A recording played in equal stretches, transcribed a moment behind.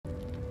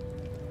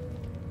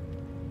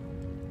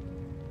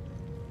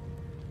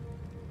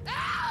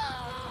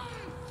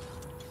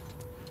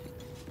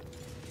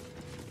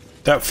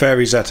That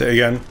fairy's at it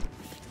again.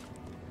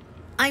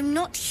 I'm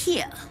not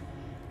here.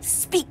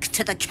 Speak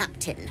to the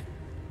captain.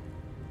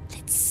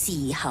 Let's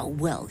see how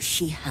well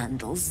she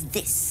handles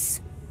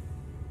this.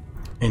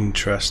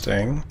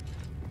 Interesting.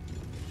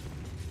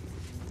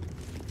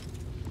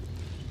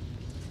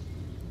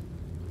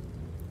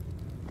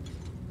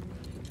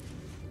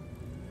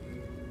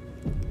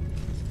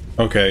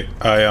 Okay,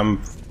 I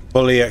am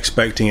fully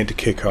expecting it to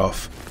kick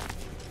off.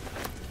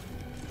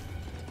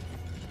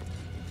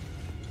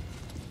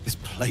 This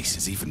place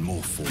is even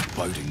more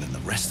foreboding than the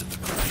rest of the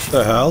creation.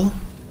 The hell?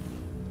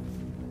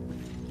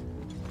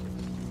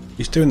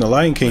 He's doing the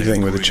Lion King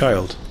thing with a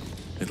child.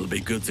 It'll be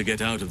good to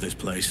get out of this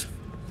place.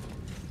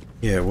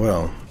 Yeah,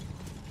 well.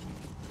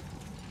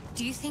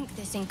 Do you think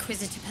this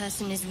Inquisitor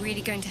person is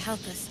really going to help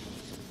us?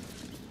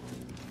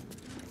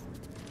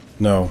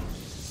 No.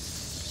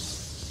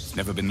 It's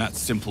never been that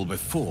simple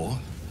before.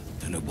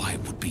 Don't know why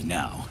it would be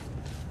now.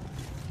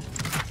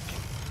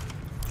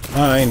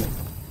 Mine.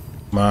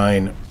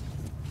 Mine.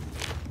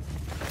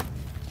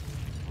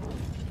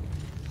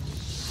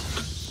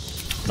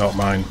 Not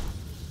mine.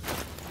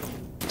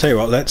 Tell you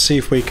what, let's see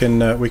if we can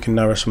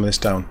narrow some of this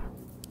down.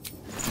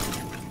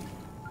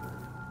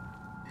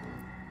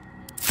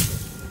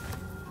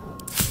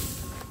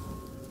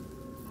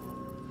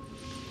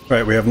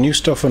 Right, we have new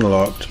stuff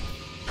unlocked.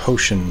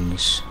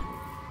 Potions.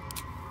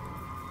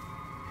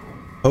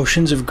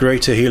 Potions of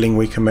greater healing,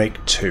 we can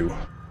make 2.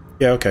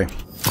 Yeah, okay.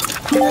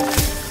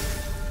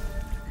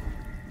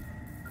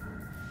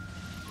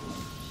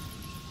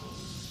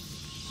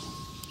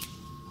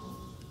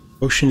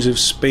 Potions of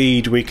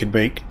speed, we could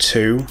make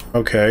 2.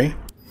 Okay.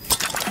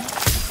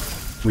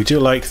 We do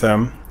like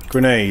them.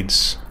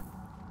 Grenades.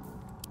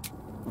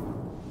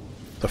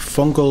 The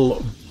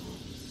fungal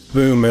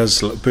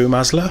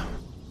boomazler?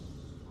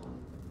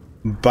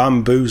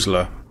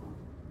 Bamboozler.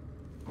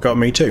 Got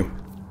me 2.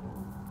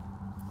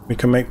 We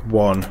can make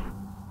 1.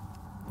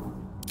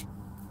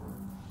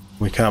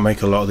 We can't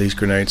make a lot of these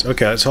grenades.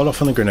 Okay, let's hold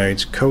off on the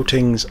grenades.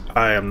 Coatings,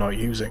 I am not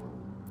using.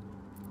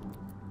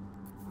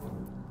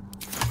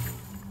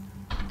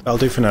 That'll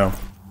do for now.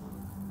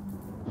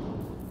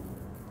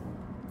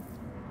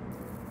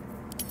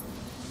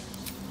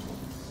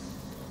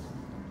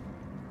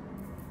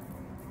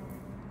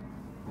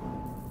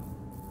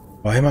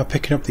 Why am I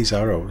picking up these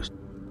arrows?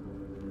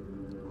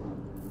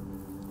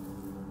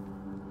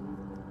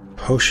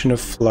 Potion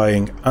of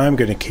flying. I'm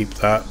going to keep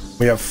that.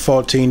 We have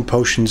 14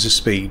 potions of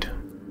speed.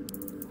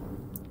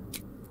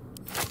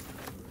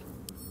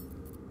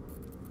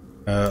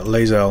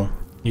 Lazel,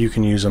 you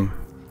can use them.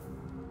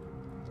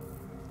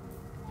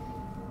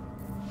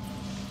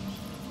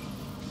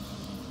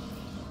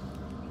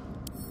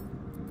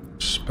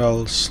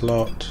 Spell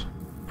slot,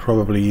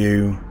 probably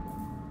you.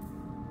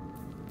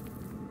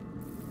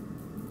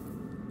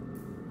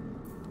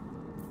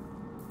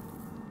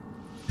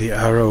 The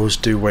arrows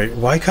do wait.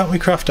 Why can't we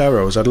craft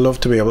arrows? I'd love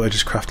to be able to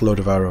just craft a load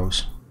of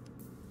arrows.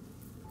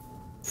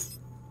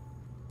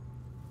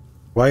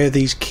 Why are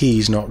these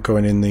keys not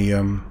going in the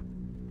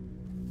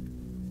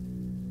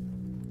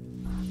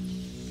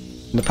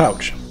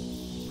pouch?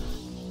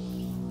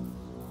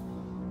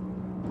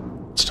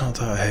 It's not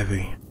that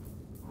heavy.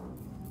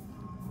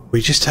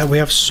 We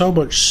have so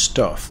much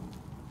stuff.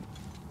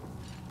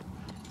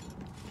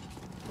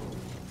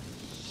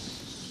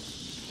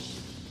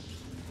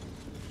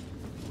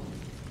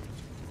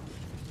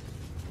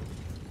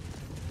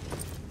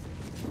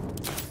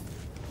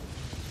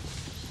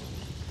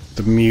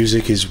 The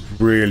music is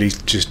really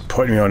just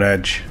putting me on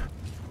edge.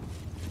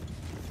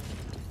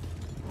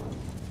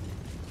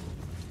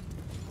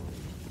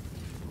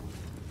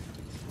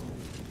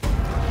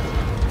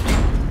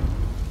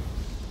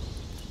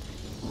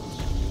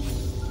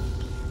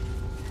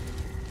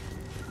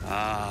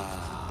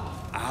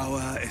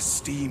 Our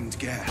esteemed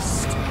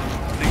guest,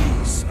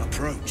 please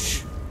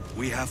approach.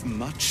 We have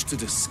much to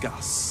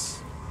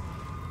discuss.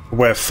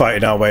 We're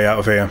fighting our way out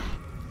of here.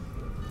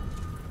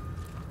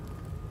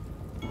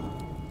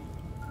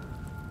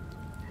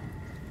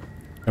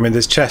 I mean,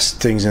 there's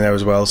chest things in there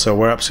as well, so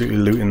we're absolutely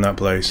looting that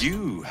place.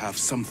 You have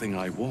something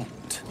I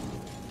want.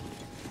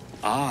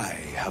 I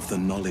have the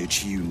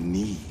knowledge you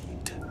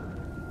need.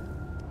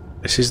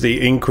 This is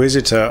the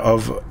Inquisitor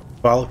of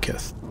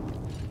Valkith.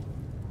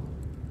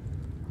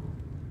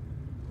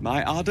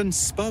 My Arden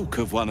spoke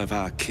of one of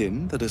our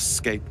kin that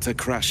escaped a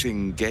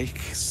crashing Geik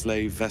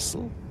slave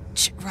vessel.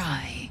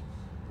 Try.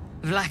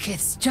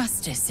 Vlakith's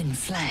justice in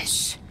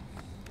flesh.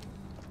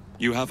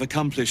 You have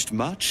accomplished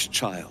much,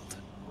 child.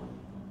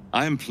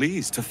 I am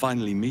pleased to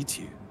finally meet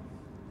you.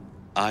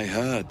 I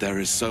heard there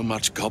is so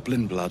much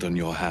goblin blood on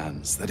your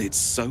hands that it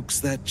soaks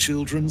their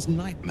children's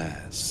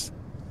nightmares.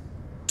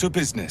 To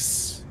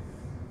business.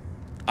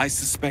 I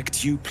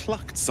suspect you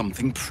plucked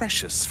something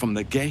precious from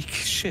the Geik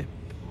ship.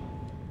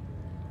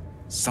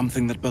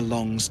 Something that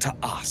belongs to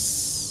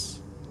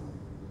us.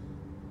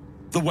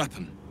 The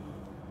weapon.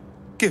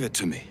 Give it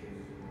to me.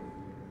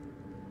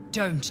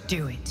 Don't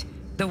do it.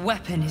 The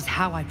weapon is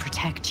how I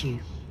protect you.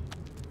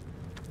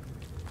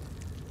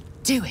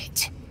 Do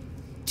it.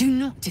 Do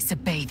not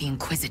disobey the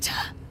Inquisitor.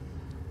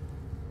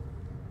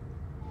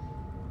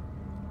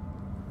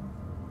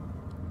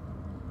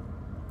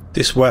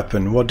 This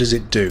weapon, what does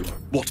it do?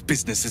 What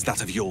business is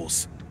that of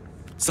yours?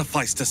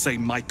 Suffice to say,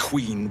 my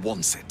queen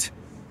wants it.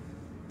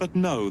 But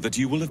know that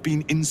you will have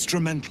been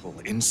instrumental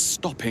in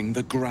stopping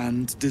the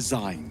grand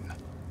design.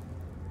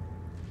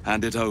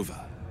 Hand it over.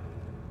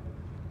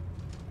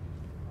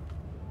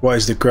 What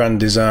is the grand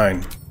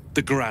design?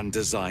 The grand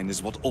design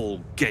is what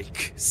all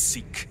Geik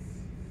seek.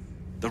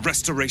 The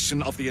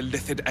restoration of the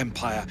Illithid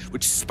Empire,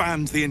 which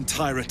spanned the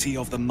entirety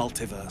of the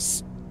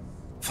multiverse.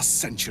 For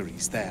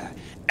centuries, their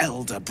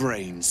elder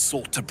brains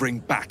sought to bring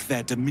back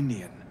their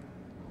dominion.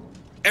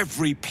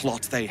 Every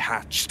plot they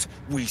hatched,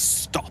 we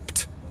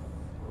stopped.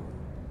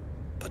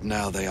 But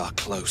now they are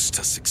close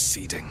to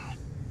succeeding.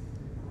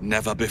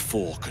 Never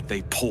before could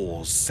they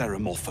pause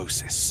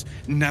Ceramorphosis.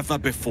 Never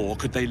before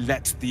could they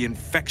let the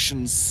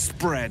infections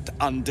spread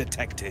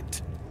undetected.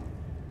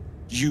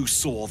 You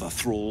saw the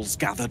thralls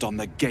gathered on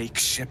the Geik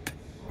ship.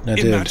 I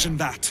did. Imagine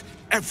that,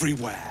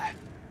 everywhere.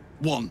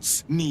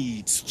 Wants,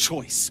 needs,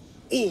 choice,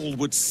 all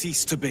would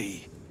cease to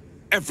be.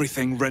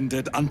 Everything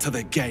rendered unto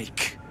the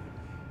Geik.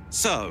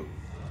 So,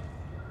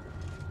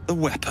 the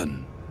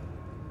weapon.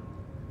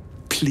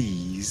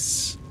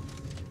 Please.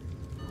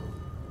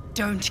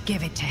 Don't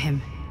give it to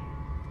him.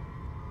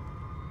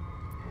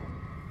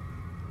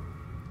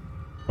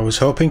 I was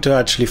hoping to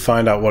actually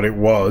find out what it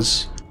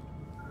was,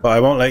 but I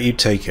won't let you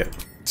take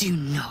it. Do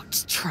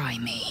not try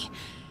me.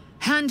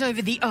 Hand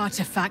over the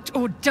artifact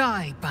or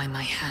die by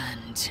my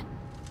hand.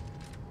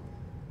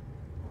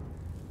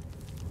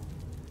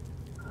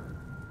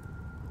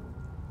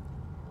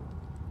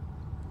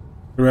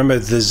 Remember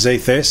the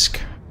Zaithisk?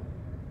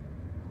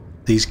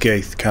 These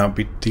Gith can't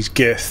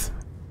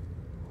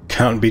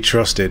be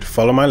trusted.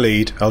 Follow my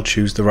lead, I'll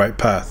choose the right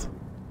path.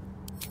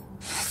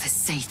 The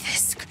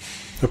Zaithisk.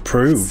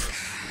 Approve.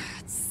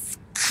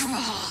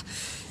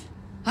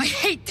 I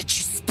hate that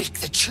you speak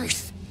the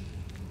truth.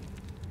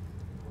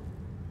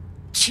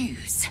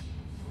 Choose.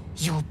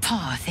 Your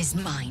path is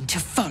mine to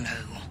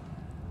follow.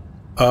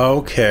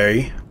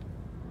 Okay.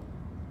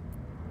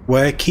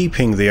 We're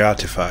keeping the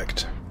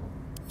artifact.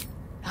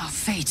 Our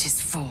fate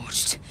is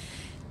forged.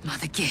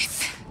 Mother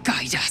Gith,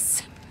 guide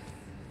us.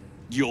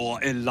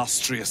 Your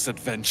illustrious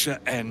adventure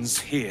ends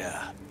here.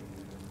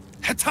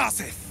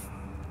 Hetazith!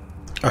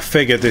 I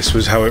figured this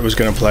was how it was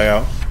going to play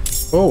out.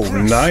 Oh,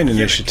 Crush 9 Gimmick.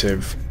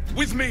 initiative.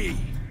 With me!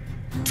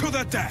 To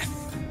the death!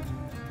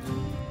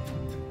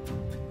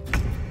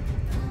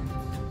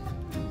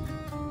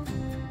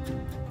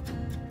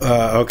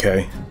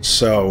 Okay,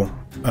 so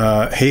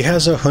he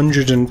has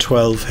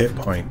 112 hit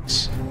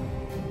points.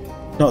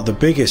 Not the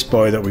biggest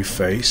boy that we've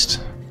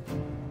faced.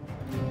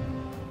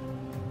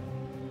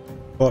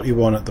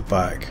 41 at the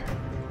back.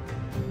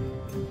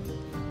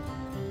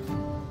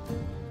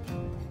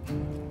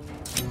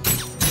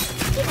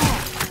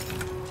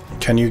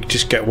 Can you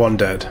just get one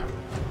dead?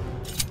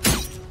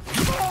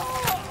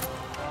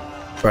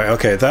 Right,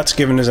 okay, that's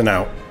given us an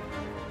out.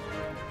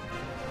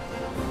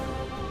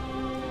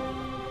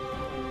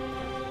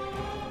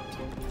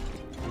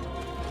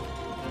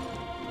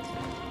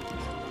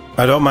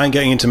 I don't mind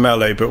getting into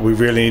melee, but we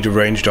really need a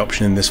ranged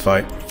option in this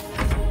fight.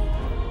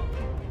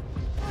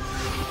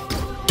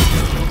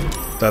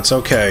 That's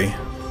okay.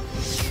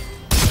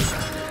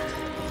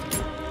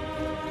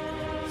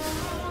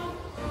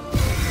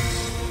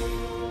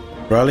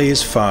 Rally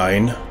is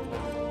fine.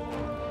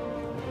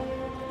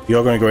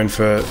 You're going to go in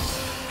for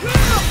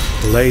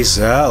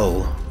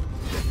Lae'zel.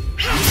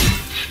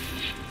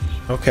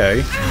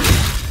 Okay.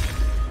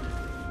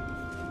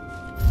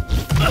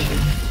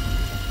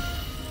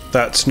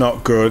 That's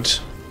not good.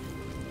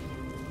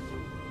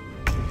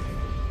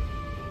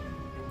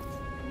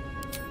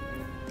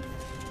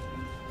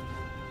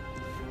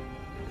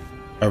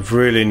 I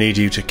really need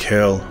you to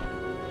kill.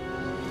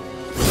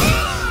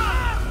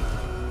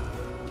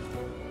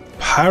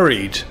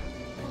 Parried.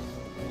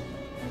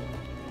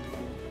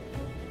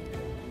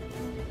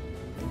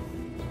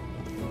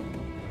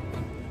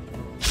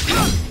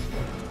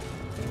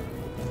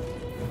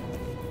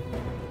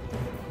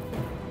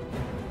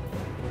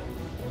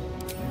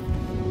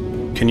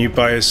 Can you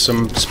buy us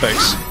some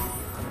space?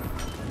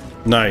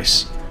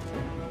 Nice.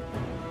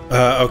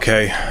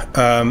 Okay.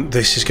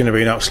 This is going to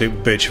be an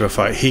absolute bitch of a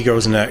fight. He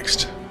goes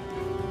next.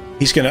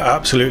 He's going to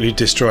absolutely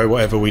destroy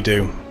whatever we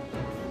do.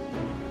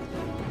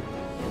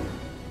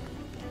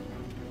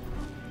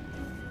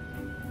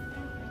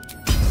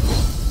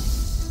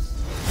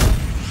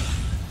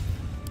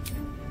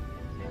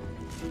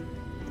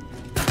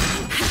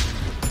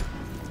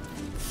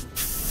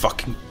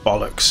 Fucking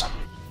bollocks.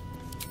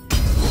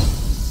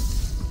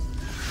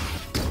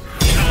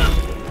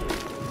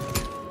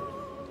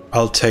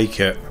 I'll take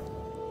it.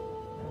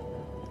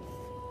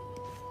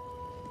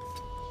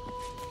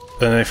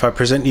 And if I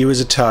present you as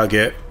a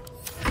target,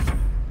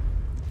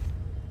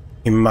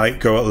 he might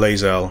go at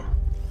Lae'zel.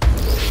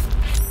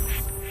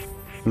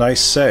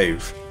 Nice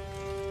save.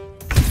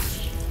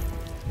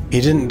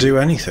 He didn't do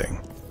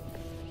anything.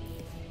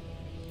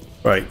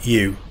 Right,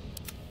 you.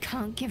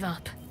 Can't give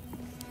up.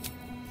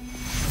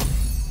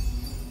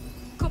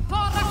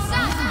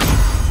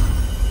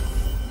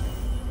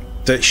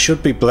 There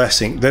should be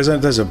blessing. There's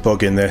a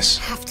bug in this.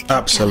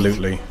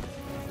 Absolutely.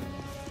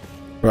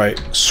 Right,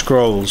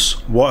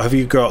 scrolls. What have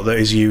you got that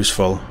is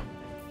useful?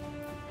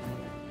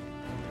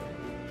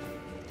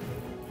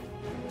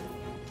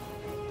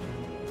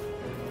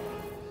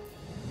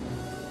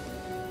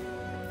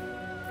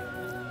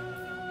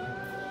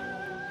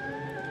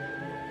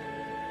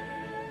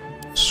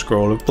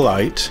 Scroll of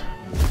Blight.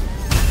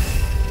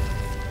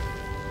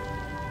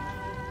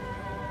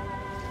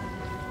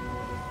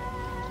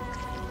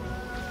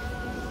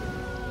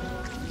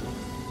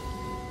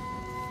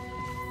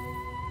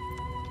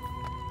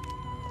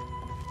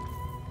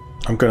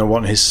 I'm going to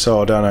want his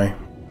sword, aren't I?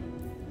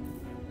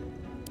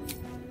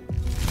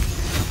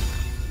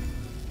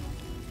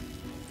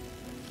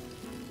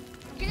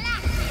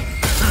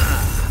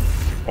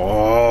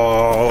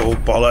 Oh,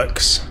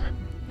 bollocks.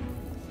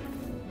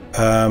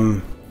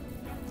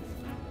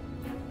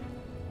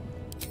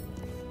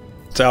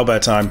 It's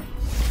owlbear time.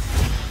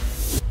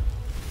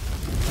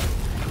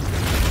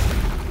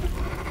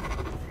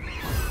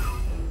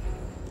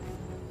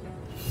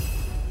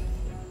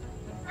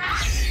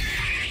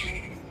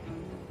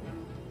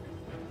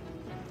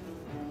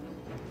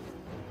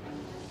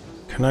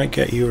 Can I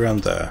get you around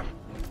there?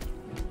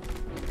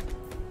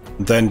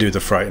 Then do the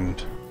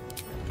frightened.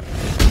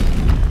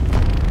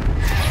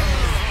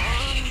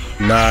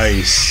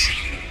 Nice.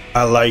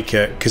 I like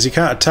it, because he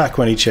can't attack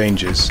when he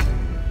changes.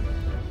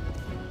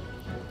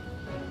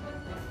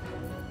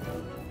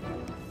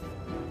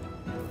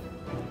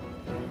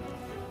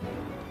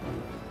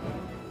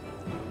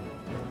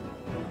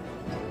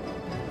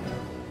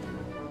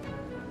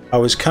 I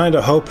was kind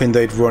of hoping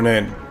they'd run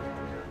in.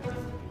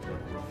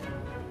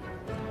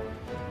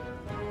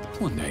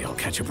 One day I'll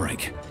catch a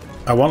break.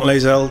 I want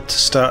Lae'zel to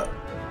start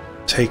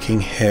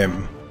taking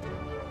him.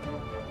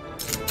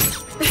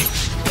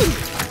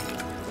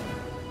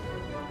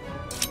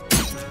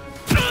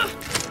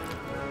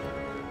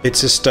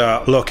 It's a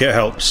start. Look, it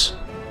helps.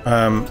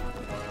 And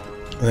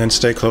then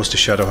stay close to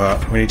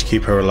Shadowheart. We need to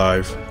keep her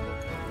alive.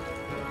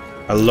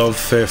 I love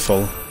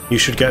Fearful. You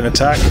should get an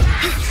attack.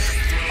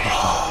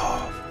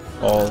 Oh,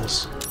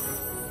 balls.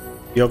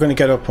 You're going to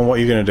get up, and what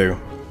are you going to do?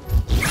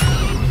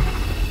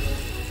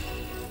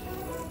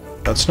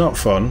 That's not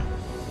fun.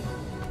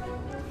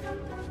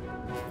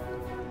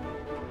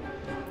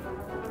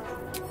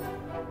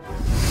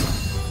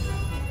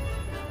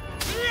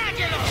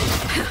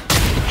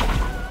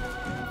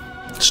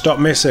 Stop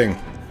missing.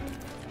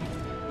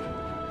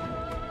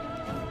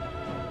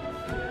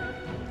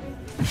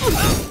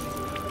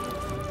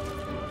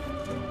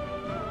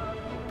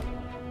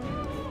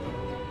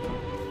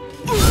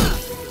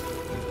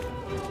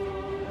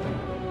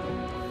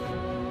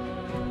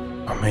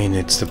 I mean,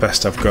 it's the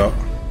best I've got.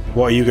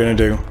 What are you going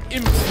to do?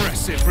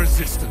 Impressive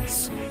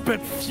resistance,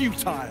 but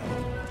futile.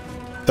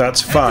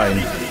 That's fine.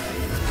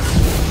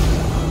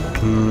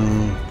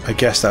 I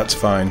guess that's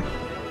fine.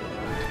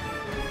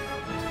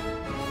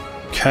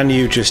 Can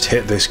you just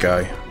hit this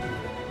guy?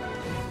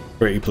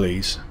 Pretty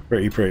please.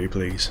 Pretty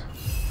please.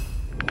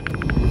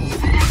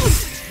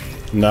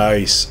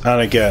 Nice.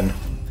 And again.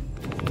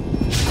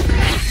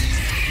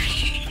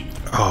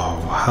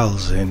 Oh,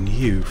 Halzin,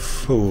 you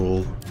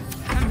fool.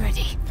 I'm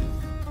ready.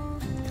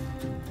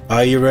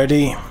 Are you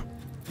ready?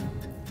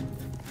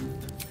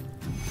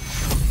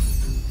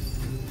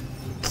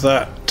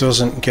 That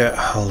doesn't get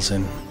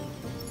Halzin.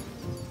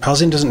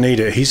 Halzin doesn't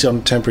need it. He's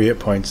on temporary hit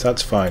points.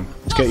 That's fine.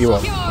 Let's get you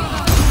up.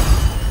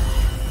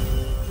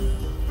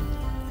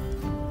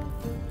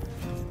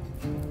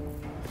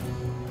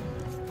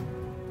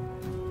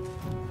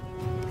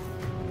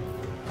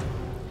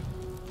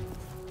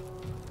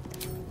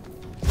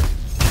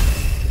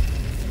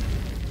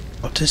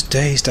 What does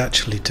Dazed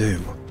actually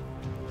do?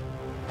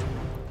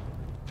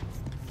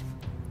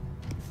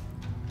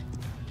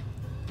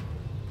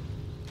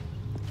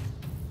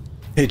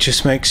 It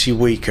just makes you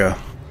weaker.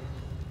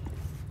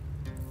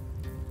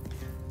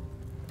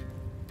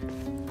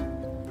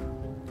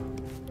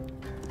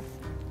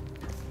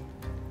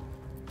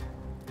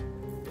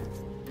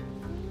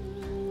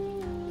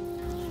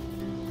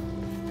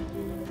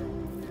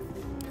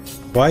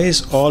 Why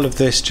is all of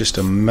this just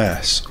a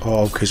mess?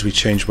 Oh, because we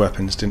changed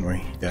weapons, didn't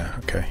we? Yeah,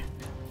 okay.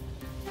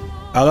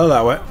 I'll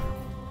allow it.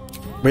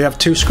 We have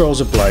 2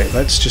 scrolls of blight.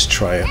 Let's just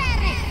try it.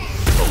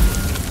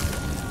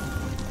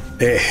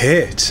 It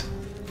hit.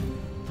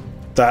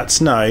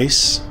 That's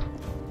nice.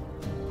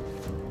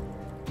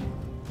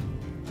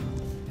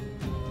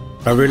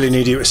 I really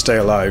need you to stay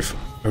alive.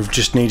 I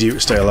just need you to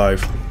stay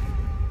alive.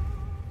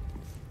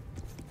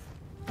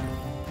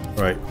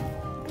 Right.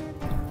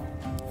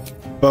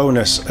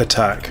 Bonus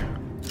attack.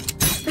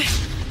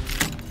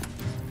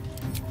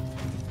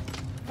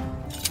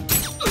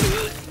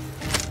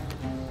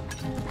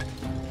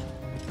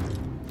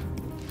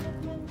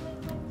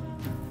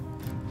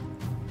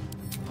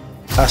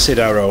 Acid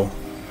arrow.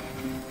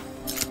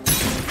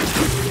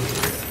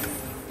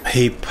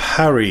 He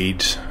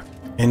parried.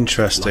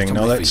 Interesting.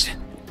 Now let's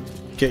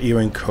get you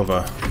in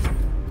cover.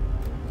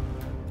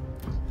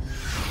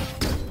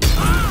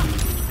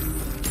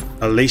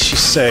 At least she's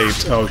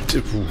saved. Oh,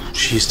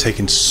 she's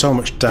taking so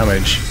much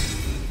damage.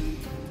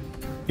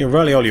 You're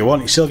really all you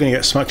want. You're still going to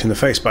get smacked in the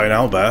face by an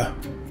owlbear.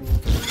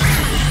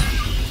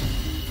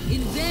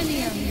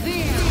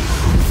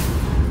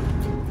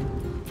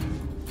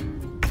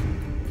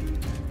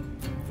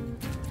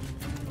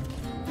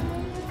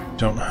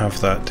 Don't have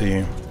that, do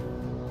you?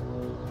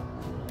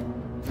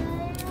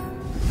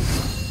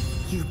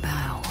 You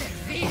bow.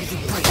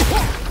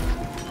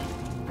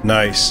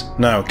 Nice.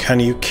 Now,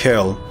 can you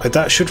kill?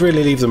 That should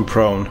really leave them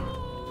prone.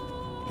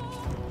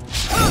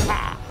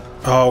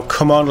 Oh,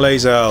 come on,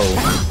 Lae'zel.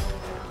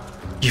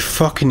 You're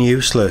fucking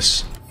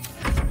useless.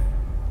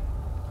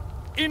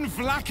 In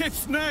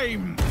Vlaakith's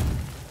name!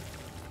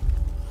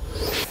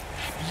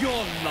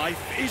 Your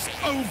life is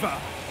over!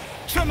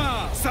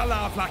 Chama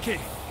Salah Vlaakith!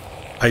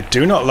 I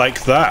do not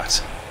like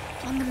that.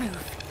 On the move.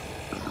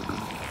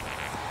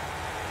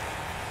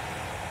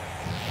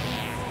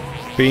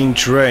 Being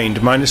drained.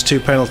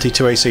 -2 penalty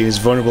to AC is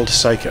vulnerable to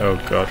psychic. Oh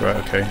god, right,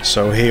 okay.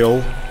 So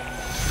heal.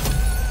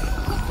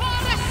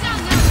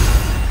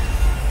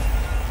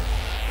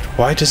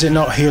 Why does it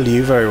not heal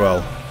you very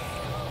well?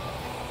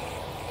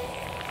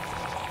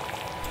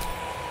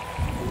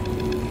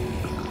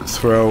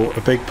 Throw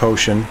a big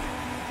potion.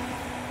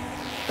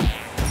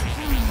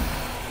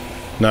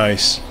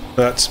 Nice.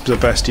 That's the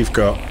best you've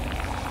got.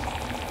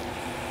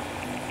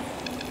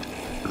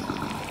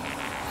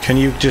 Can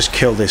you just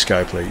kill this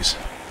guy, please?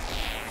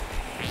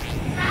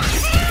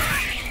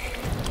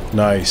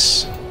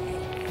 Nice.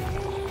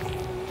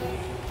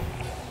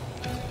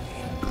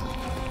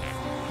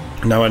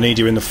 Now I need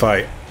you in the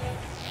fight.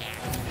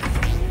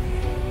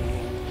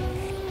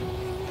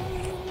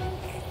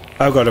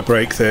 I've got to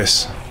break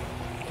this.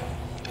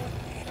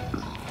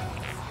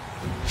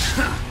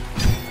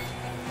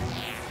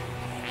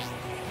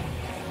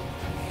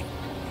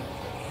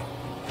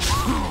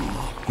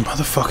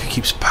 Motherfucker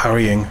keeps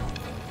parrying.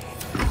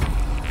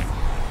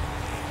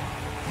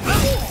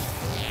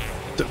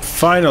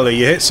 Finally,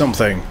 you hit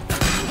something.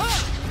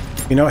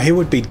 You know, he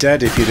would be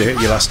dead if you'd hit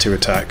your last 2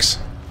 attacks.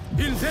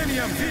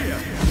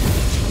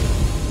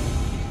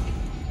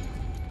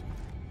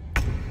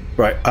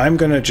 Right, I'm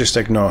gonna just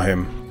ignore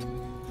him.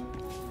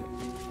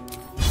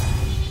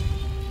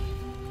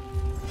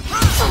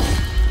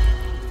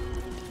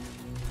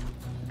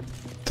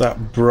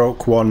 That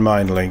broke one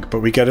mind link, but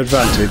we get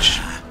advantage.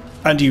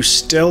 And you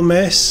still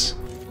miss?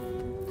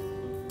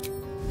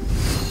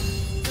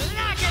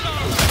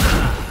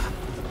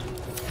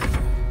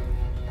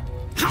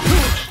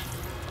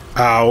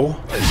 Ow.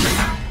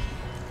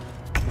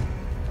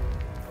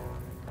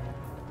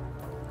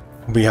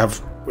 We have...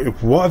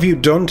 What have you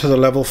done to the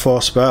level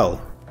 4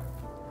 spell?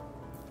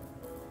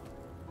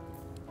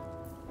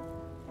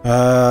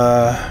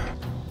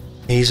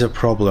 He's a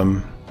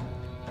problem.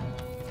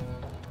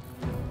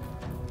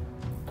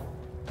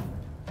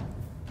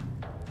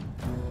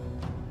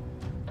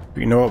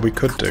 You know what we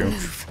could do?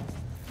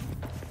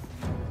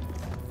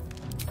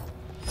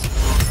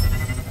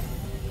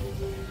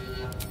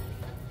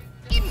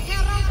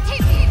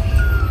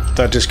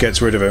 That just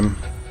gets rid of him.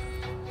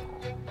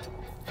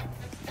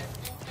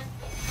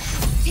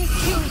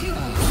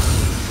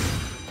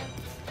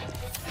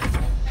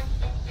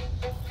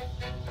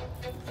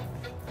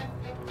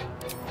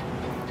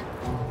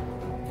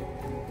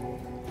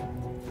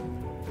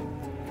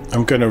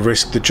 I'm gonna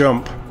risk the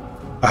jump.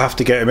 I have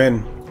to get him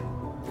in.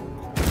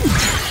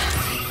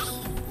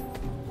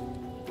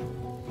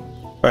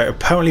 Right,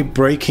 apparently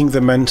breaking the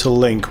mental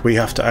link, we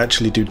have to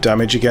actually do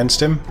damage against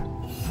him.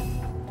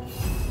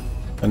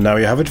 And now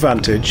you have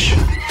advantage.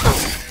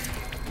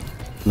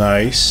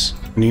 Nice.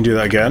 And you can do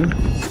that again.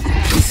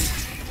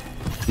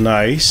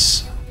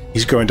 Nice.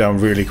 He's going down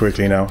really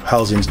quickly now.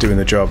 Halzin's doing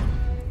the job.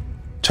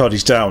 TOD,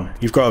 he's down.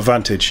 You've got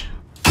advantage.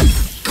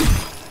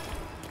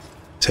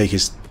 Take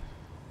his...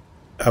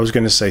 I was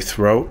going to say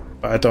throat,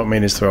 but I don't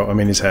mean his throat, I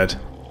mean his head.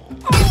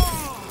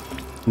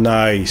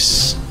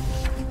 Nice.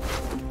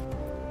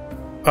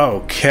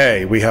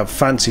 Okay, we have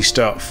fancy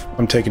stuff.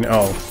 I'm taking it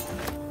all.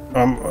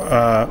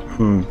 I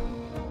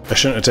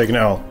shouldn't have taken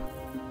it all.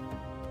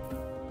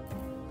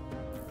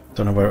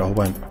 Don't know where it all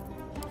went.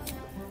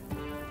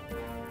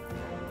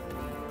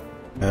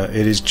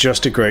 It is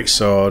just a great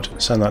sword.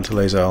 Send that to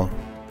Lae'zel.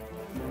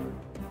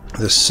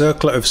 The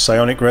Circlet of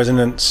Psionic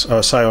Resonance,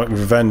 or Psionic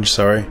Revenge,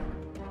 sorry.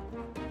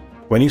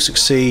 When you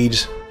succeed,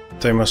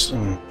 they must...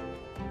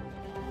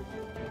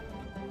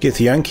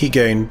 Githyanki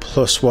gain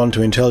 +1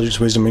 to Intelligence,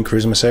 Wisdom and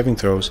Charisma saving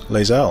throws.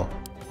 Lae'zel.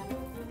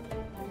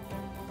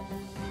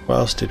 What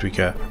else did we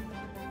get?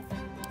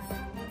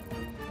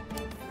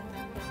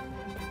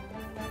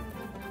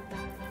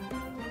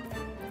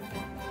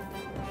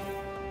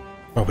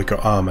 Oh, we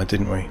got armor,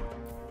 didn't we?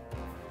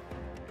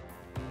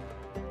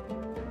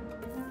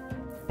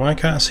 Why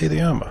can't I see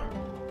the armor?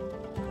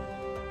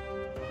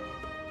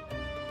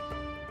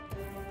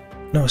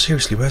 No,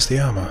 seriously, where's the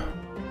armor?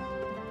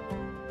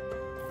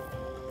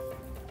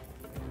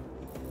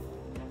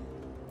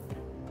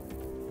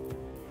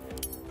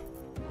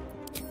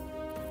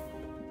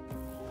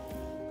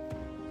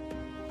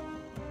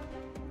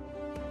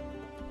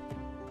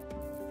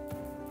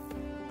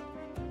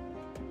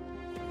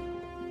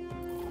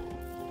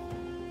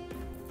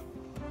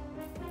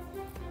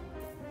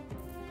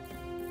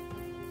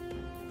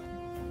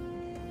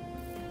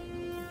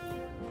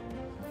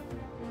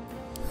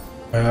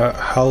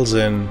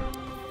 Halzin.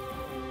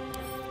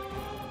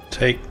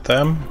 Take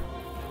them.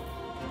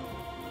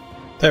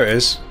 There it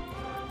is.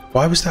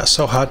 Why was that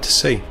so hard to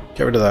see?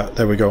 Get rid of that.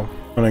 There we go.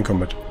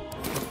 Unencumbered.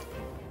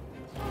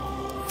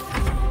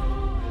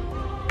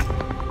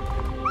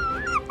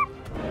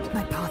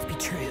 My path be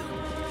true.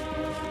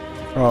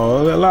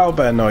 Oh, the loud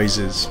bear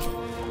noises.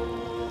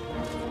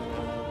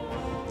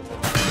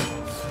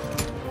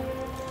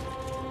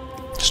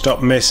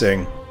 Stop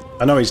missing.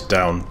 I know he's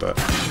down, but...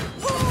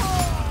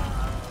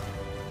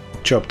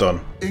 Job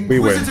done. We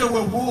win. Inquisitor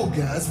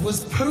Wargas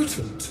was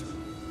potent.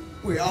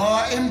 We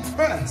are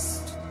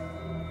impressed.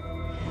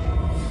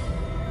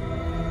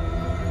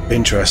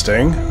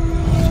 Interesting.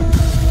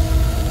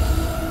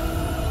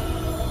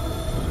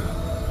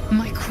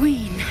 My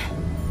queen.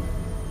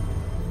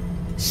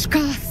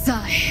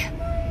 Skathzai.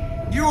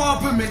 You are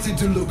permitted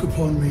to look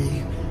upon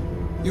me.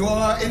 You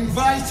are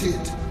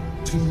invited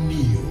to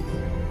kneel.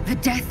 The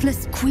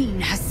deathless queen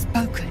has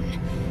spoken.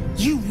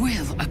 You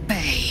will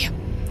obey.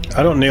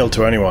 I don't kneel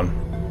to anyone.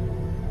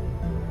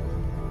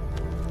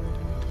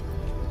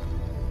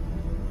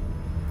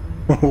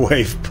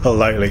 Wave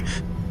politely.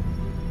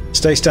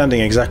 Stay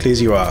standing exactly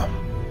as you are.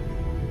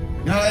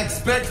 I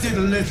expected a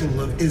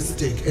little of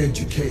Istic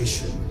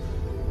education,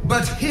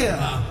 but here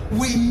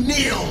we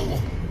kneel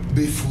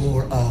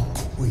before our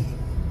queen.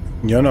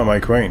 You're not my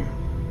queen.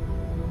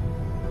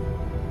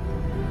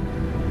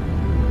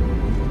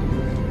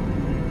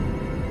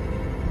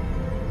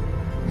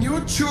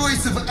 Your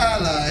choice of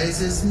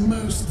allies is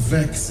most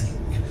vexing.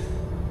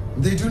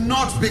 They do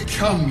not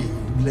become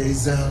you,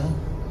 Lae'zel.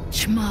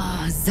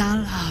 Shma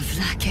Zalav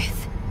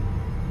Lakith.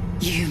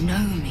 You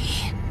know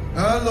me.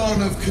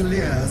 Arlon of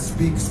Kalir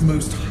speaks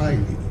most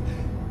highly,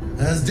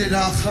 as did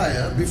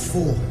Alchaya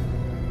before.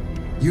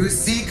 You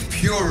seek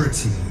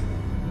purity.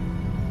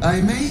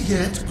 I may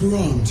yet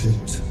grant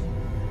it.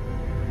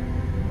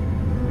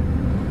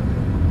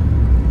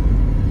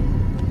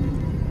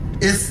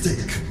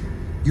 Istic,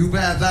 you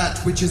bear that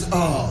which is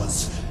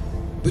ours.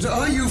 But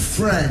are you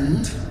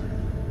friend,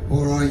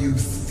 or are you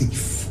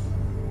thief?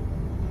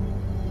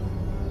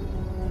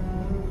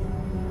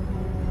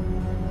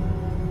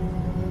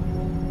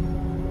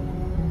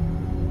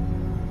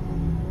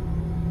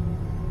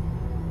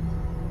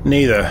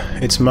 Neither.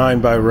 It's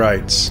mine by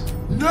rights.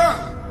 No!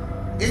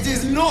 It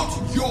is not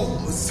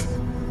yours!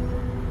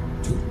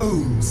 To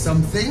own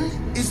something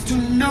is to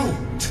know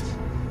it.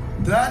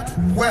 That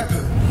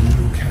weapon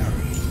you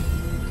carry.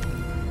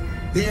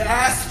 The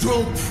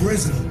astral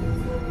prism.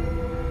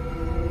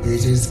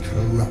 It is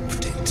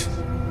corrupted.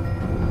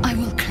 I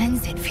will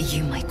cleanse it for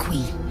you, my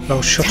queen.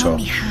 Oh, shut Tell up.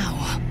 me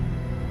how.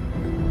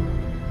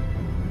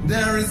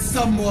 There is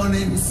someone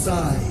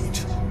inside.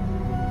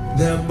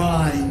 Their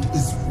mind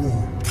is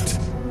warped.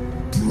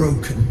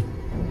 Broken.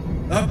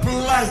 A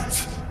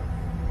blight!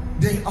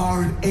 They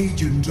are an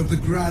agent of the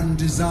Grand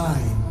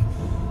Design,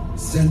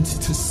 sent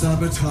to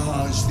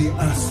sabotage the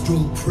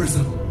astral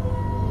prism.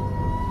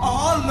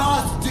 Our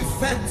last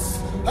defense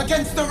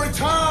against the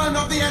return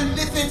of the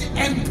Illithid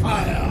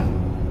Empire!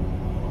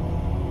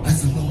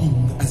 As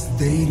long as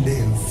they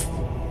live,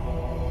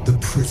 the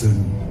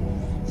prison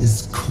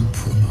is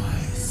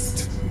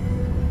compromised.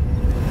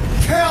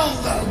 Kill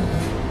them!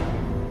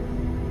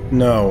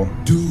 No.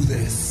 Do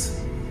this,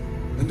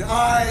 and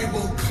I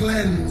will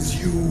cleanse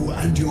you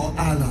and your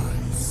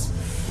allies.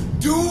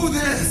 Do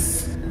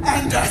this,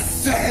 and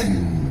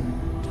ascend!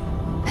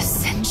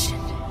 Ascension.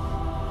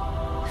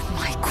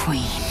 My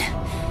queen.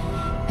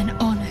 An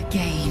honor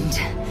gained.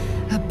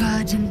 A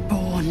burden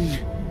borne.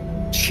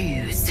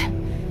 Choose.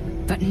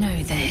 But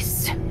know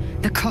this.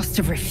 The cost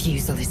of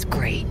refusal is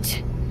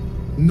great.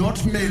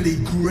 Not merely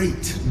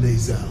great,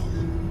 Lae'zel.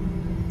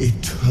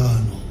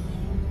 Eternal.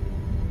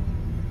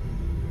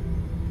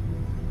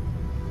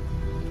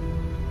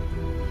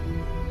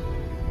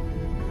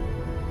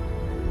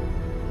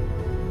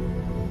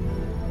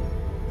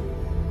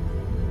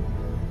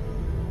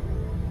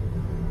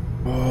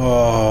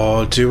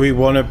 Oh, do we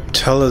want to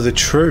tell her the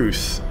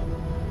truth?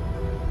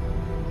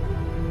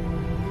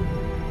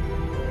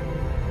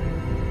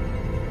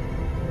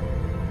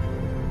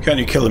 Can't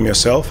you kill them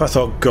yourself? I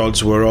thought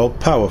gods were all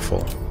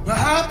powerful.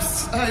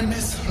 Perhaps I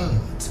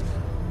misheard.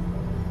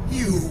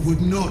 You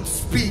would not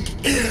speak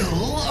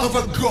ill of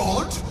a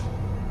god,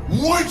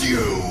 would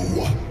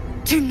you?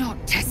 Do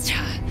not test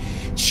her.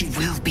 She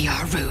will be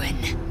our ruin.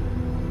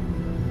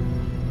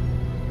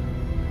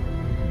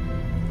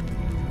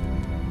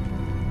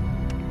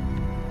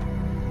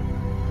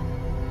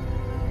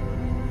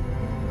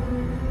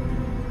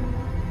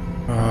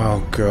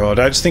 Oh god,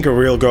 I just think a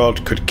real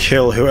god could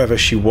kill whoever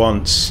she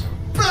wants.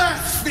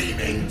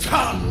 Blaspheming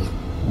tongue!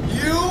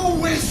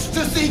 You wish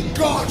to see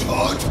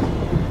godhood?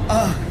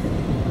 I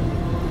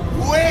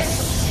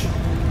wish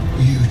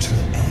you to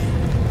end.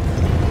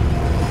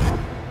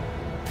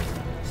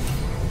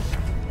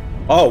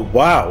 Oh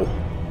wow.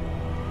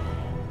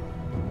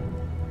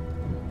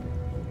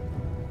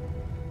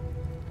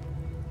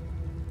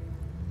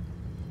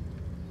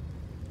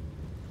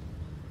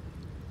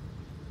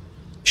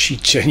 She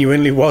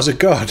genuinely was a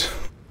god.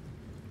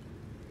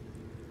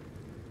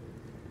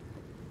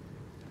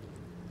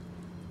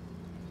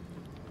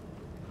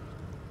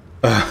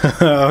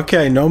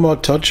 Okay, no more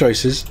TOD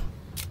choices.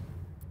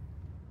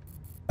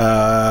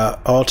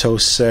 Auto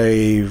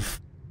save.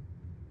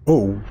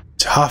 Oh,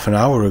 it's half an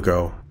hour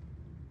ago.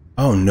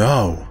 Oh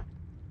no.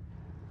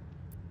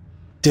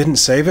 Didn't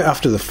save it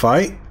after the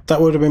fight?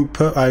 That would have been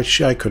I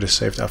could have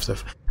saved it after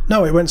the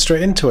No, it went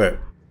straight into it.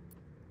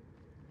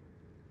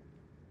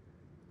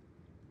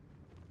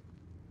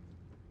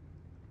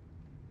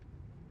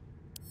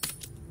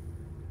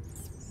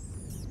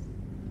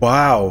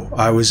 Wow,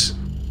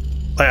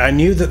 I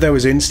knew that there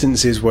was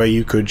instances where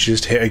you could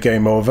just hit a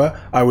game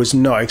over. I was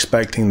not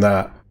expecting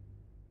that.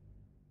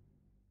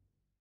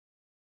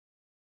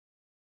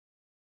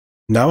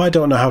 Now I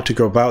don't know how to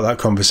go about that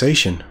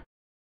conversation.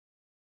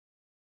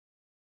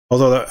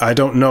 Although I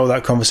don't know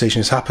that conversation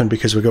has happened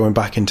because we're going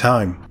back in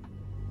time.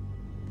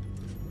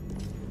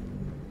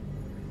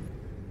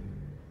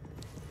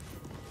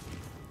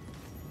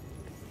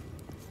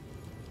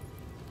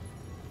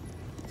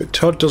 But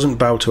Todd doesn't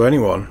bow to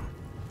anyone.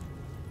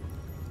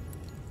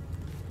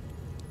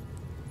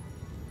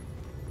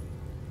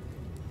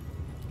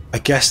 I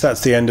guess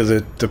that's the end of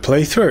the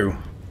playthrough.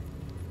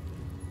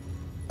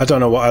 I don't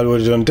know what I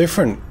would have done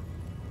different.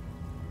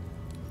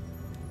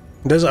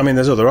 There's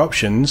other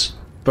options,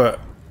 but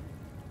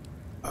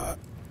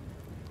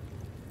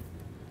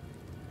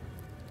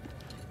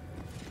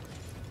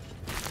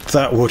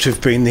that would have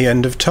been the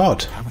end of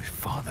Todd. How much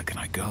farther can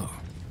I go?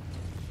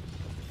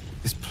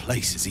 This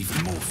place is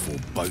even more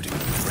foreboding than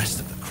the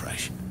rest of the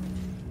crash.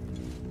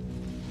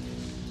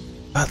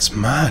 That's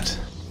mad.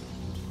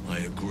 I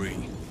agree.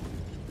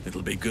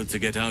 It'll be good to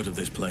get out of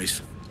this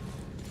place.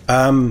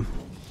 Do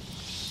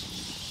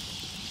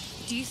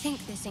you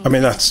think this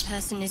that's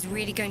person is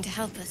really going to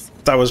help us?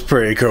 That was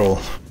pretty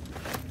cool.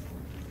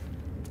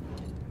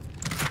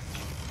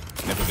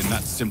 Never been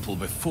that simple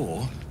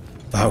before.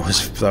 That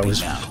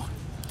was Now.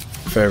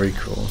 very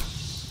cool.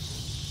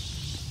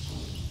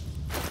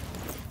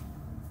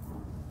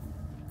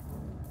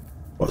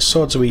 What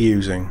swords are we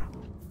using?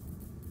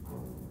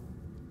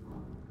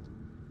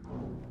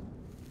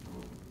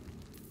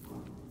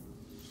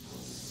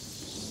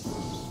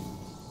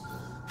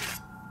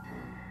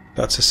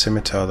 That's a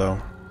scimitar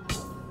though.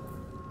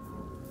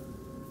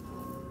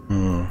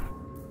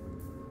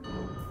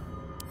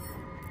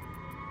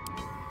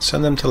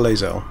 Send them to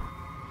Lae'zel.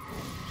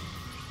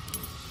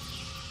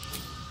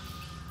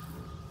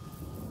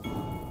 I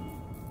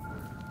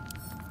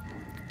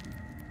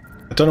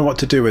don't know what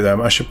to do with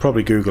them. I should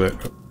probably Google it.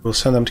 We'll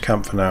send them to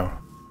camp for now.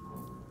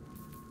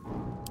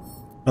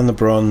 And the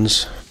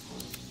bronze.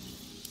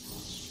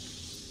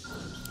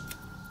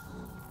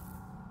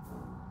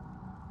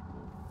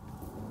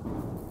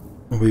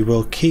 We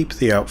will keep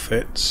the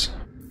outfits.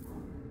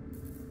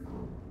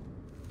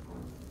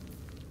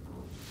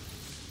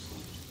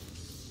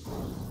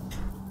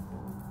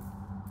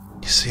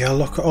 You see, I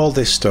look at all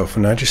this stuff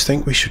and I just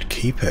think we should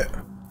keep it.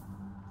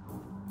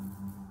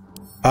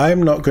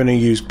 I'm not going to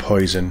use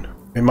poison.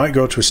 It might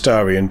go to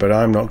Astarion, but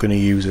I'm not going to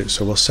use it,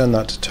 so we'll send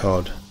that to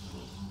Todd.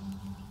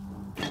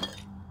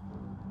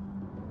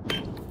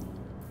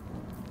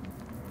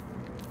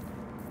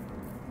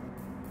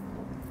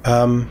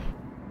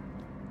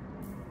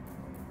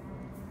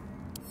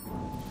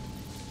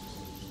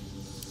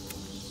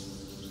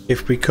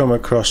 If we come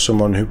across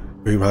someone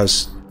who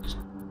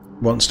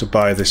wants to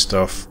buy this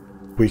stuff,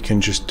 we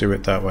can just do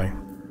it that way.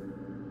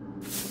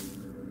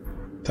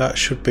 That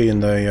should be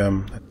in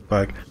the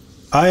bag.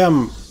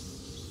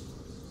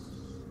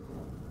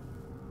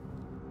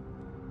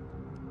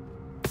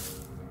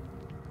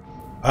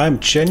 I'm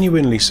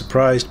genuinely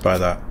surprised by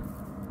that.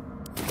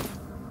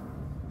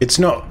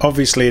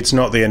 Obviously it's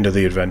not the end of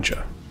the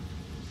adventure.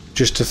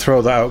 Just to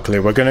throw that out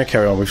clear, we're going to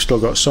carry on. We've still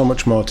got so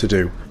much more to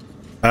do.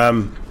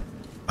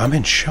 I'm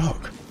in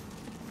shock.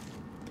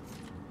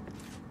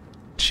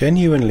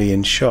 Genuinely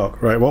in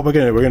shock. Right, what we're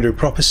going to do, we're going to do a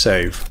proper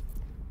save.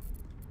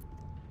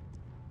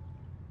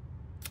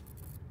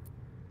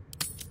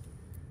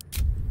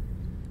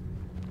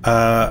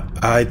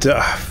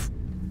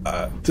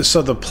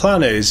 So the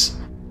plan is,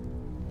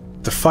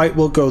 the fight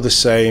will go the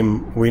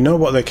same. We know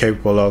what they're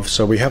capable of,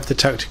 so we have the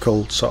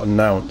tactical sort of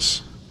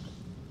nounce.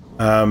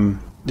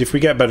 If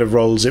we get better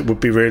rolls, it would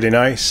be really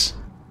nice.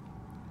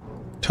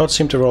 Todd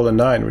seemed to roll a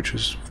 9, which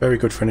was very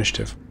good for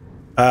initiative.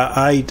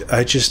 I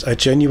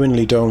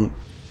genuinely don't.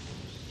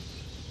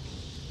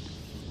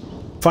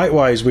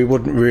 Fight-wise, we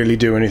wouldn't really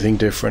do anything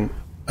different.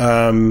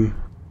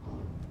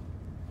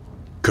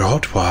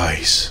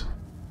 God-wise,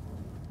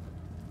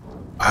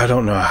 I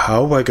don't know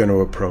how we're going to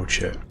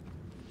approach it.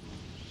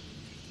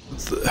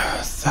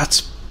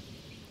 That's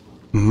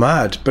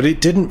mad, but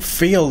it didn't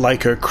feel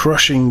like a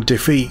crushing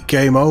defeat,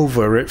 game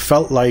over. It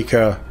felt like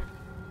a,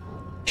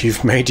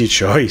 you've made your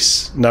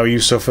choice, now you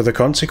suffer the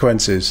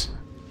consequences.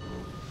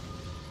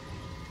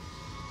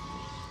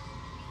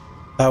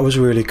 That was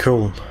really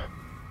cool.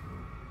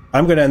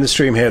 I'm going to end the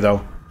stream here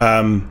though,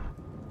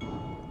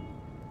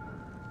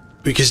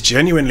 because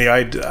genuinely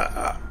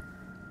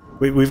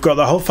we've got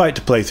the whole fight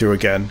to play through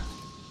again,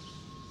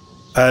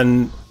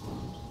 and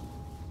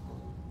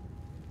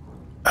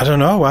I don't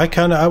know,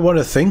 I want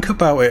to think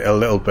about it a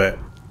little bit.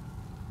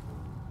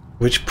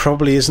 Which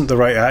probably isn't the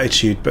right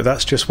attitude, but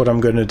that's just what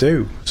I'm going to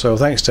do. So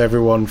thanks to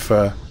everyone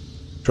for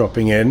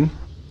dropping in,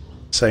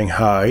 saying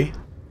hi.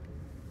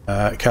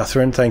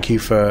 Catherine, thank you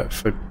for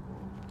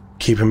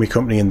keeping me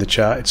company in the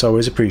chat. It's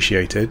always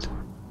appreciated.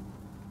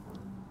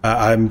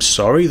 I'm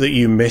sorry that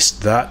you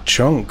missed that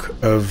chunk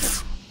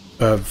of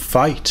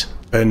fight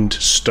and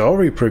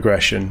story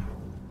progression.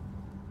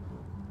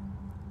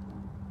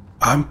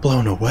 I'm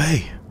blown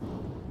away.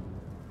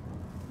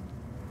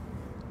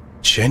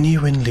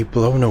 Genuinely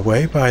blown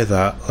away by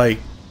that. Like,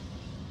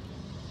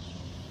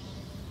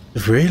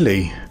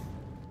 really?